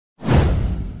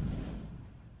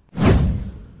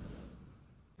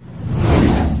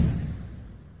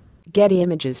Getty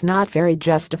Images Not very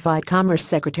justified. Commerce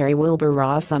Secretary Wilbur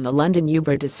Ross on the London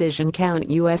Uber decision. Count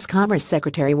U.S. Commerce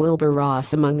Secretary Wilbur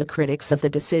Ross among the critics of the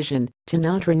decision to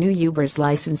not renew Uber's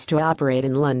license to operate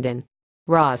in London.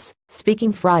 Ross,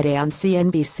 speaking Friday on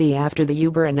CNBC after the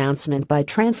Uber announcement by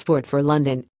Transport for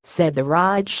London, said the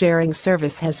ride-sharing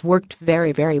service has worked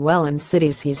very well in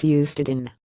cities he's used it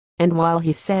in. And while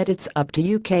he said it's up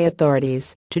to UK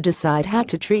authorities to decide how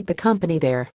to treat the company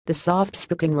there, the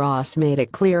soft-spoken Ross made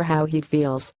it clear how he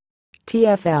feels.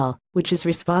 TfL, which is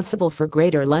responsible for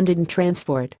Greater London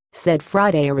Transport, said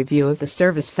Friday a review of the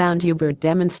service found Uber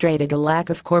demonstrated a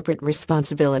lack of corporate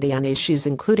responsibility on issues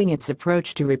including its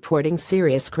approach to reporting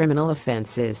serious criminal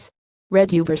offences.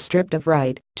 Read Uber stripped of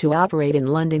right to operate in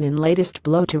London in latest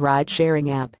blow to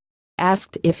ride-sharing app.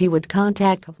 Asked if he would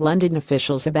contact London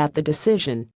officials about the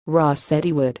decision, Ross said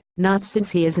he would, not since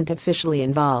he isn't officially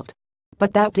involved.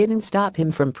 But that didn't stop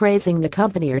him from praising the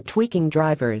company or tweaking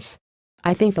drivers.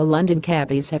 I think the London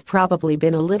cabbies have probably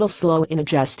been a little slow in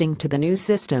adjusting to the new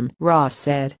system, Ross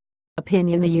said.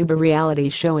 Opinion. The Uber reality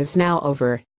show is now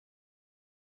over,